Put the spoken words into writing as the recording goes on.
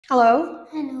Hello,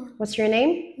 Hello, what's your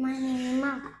name? my name is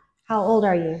Mark. How old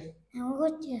are you? I'm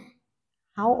good.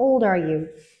 How old are you?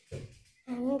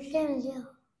 I'm 7 years.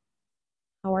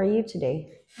 How are you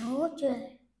today? I'm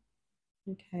good.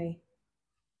 Okay.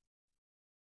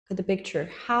 Look at the picture.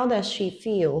 How does she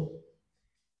feel?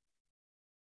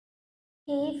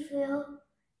 He feels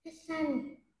the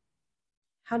sun.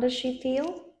 How does she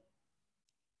feel?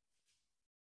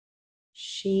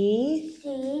 She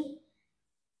He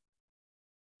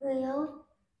feels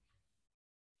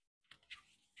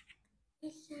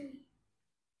the sun.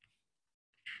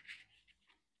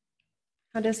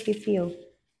 How does he feel?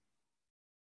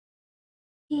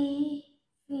 He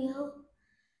feels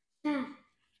sad.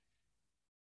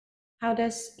 How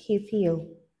does he feel?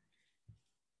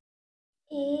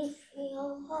 He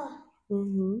feels hot.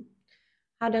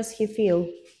 How does he feel?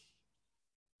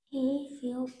 He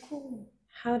feels cool.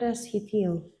 How does he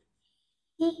feel?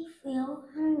 He feels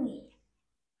hungry.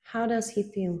 How does he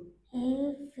feel?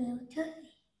 He feels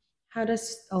thirsty. How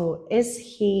does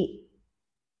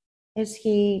is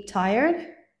he tired?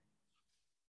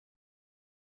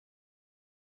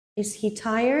 Is he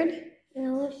tired?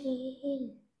 No,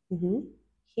 he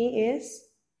He is.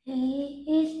 He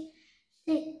is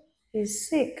sick. He's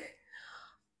sick.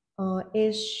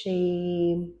 Is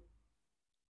she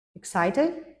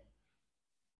excited?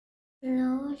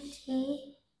 No,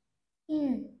 she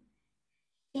isn't.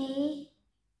 He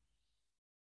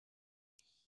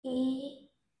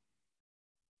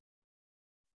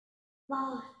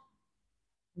bored.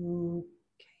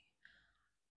 Okay.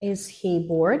 Is he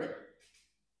bored?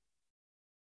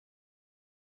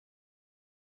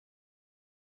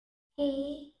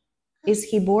 He Is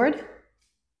he bored?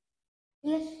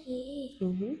 Yes, he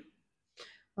is.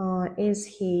 Is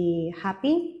he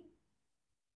happy?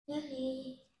 Yes,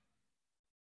 he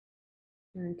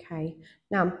Okay.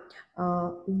 Now,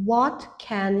 what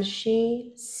can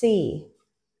she see?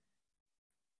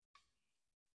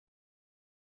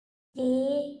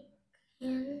 He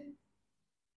can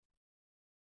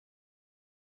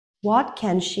What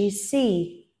can she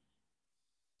see?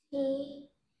 see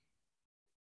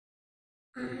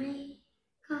I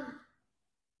car.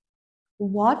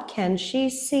 What can she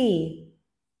see?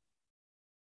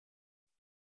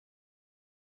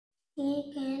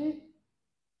 He can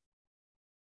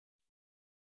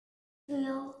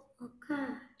feel a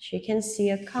car. She can see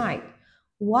a kite.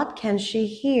 What can she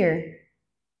hear?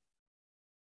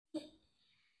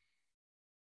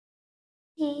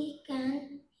 He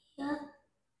can hear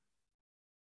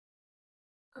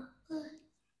a bird.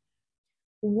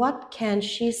 What can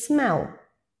she smell?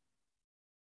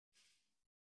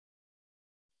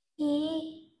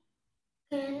 He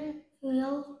can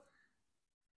feel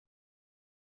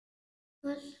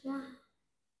a smile.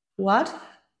 What?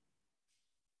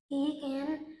 He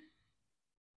can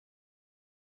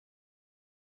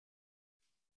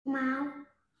smile.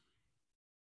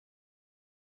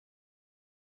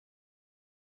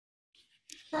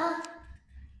 The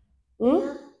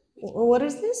What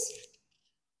is this?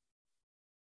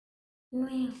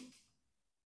 smell.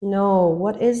 No,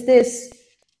 what is this?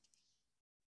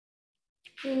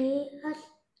 He has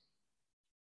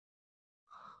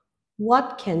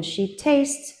What can she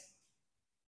taste?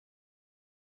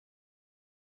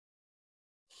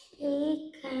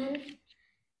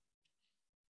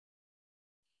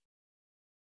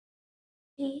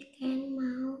 he can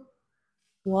mouth.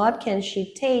 What can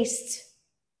she taste?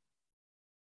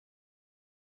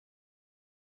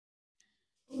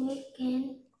 He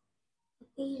can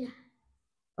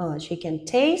pizza. She can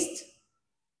taste.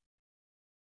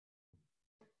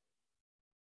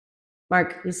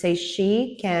 Mark, you say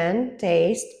she can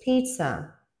taste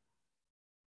pizza.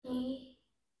 He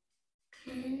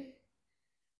can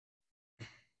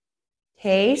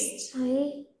Taste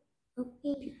thấy a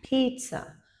pizza.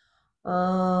 pizza.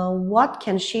 What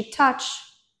can she touch?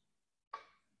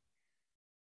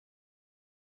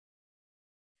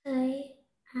 Thấy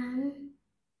ấm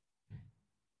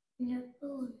nước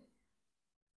buồn.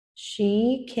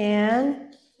 She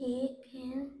can He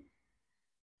can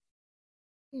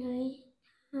lấy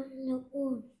nước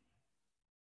buồn.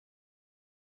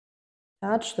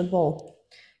 touch the ball.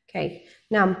 Okay,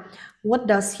 now what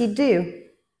does he do?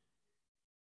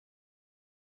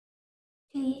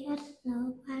 He is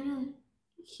no pilot.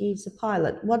 He's a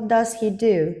pilot. What does he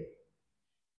do?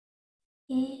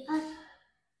 He is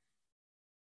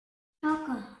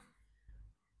soccer.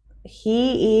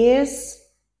 He is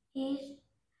He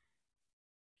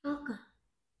soccer.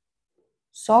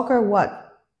 soccer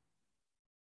what?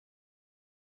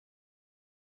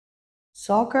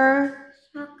 Soccer.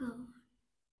 Soccer.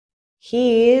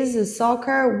 He is a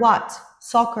soccer what?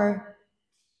 Soccer.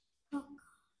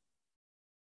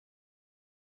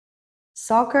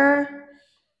 Soccer.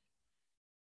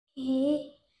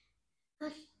 He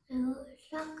is the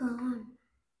soccer on.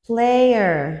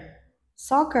 Player.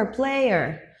 Soccer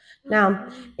player. Now,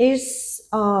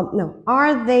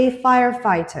 are they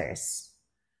firefighters?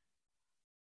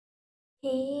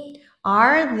 He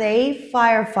Are they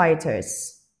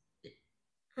firefighters?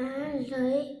 are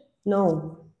they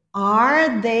No.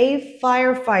 Are they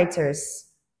firefighters?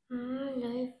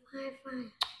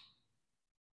 firefighter?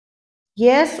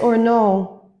 Yes or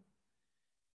no?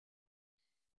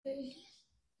 They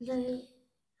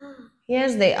are.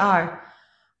 Yes, they are.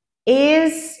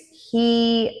 Is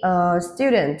he a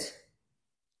student?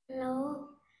 No,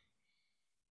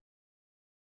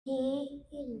 he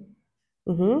is.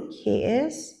 He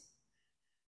is.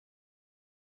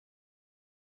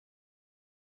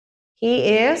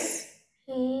 He is.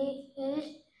 He is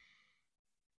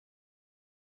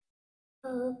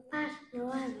a bus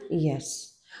driver.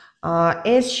 Yes.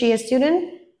 Is she a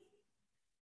student?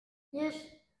 Yes,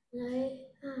 they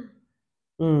are.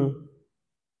 Mm.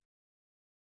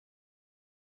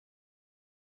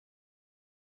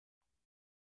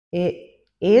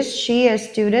 Is she a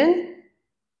student?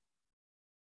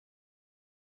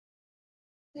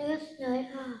 Yes, they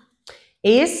are.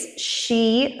 Is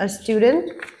she a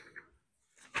student?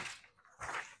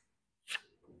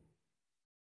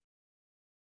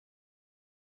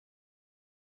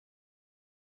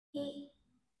 He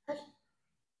is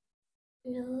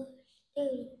no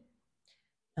student.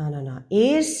 No.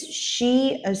 Is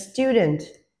she a student?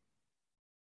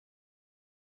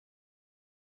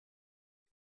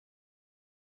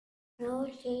 No,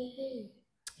 she is.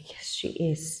 Yes, she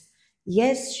is.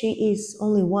 Yes, she is.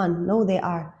 Only one. No, they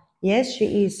are. Yes,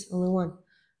 she is. Only one.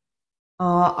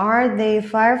 Are they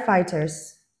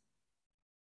firefighters?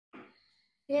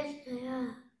 Yes, they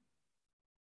are.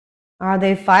 Are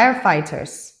they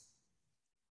firefighters?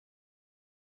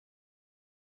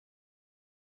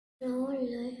 No,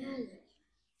 they are.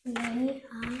 They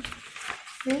are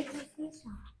police officer.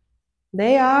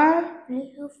 They are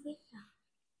Police officer.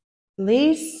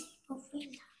 police Officer.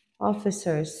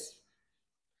 officers.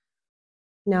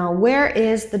 Now, where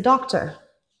is the doctor?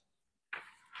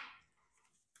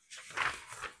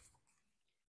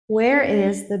 Where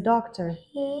is the doctor?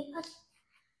 He is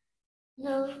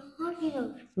the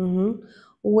hospital.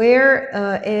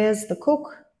 Where is the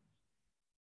cook?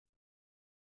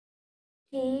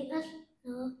 He is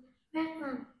the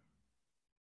restaurant.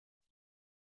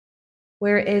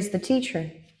 Where is the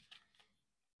teacher?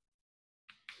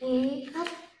 He is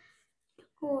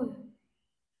school.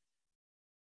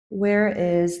 Where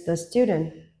is the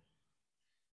student?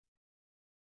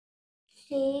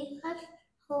 She is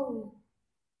home.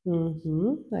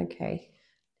 Okay.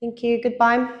 Thank you.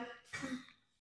 Goodbye.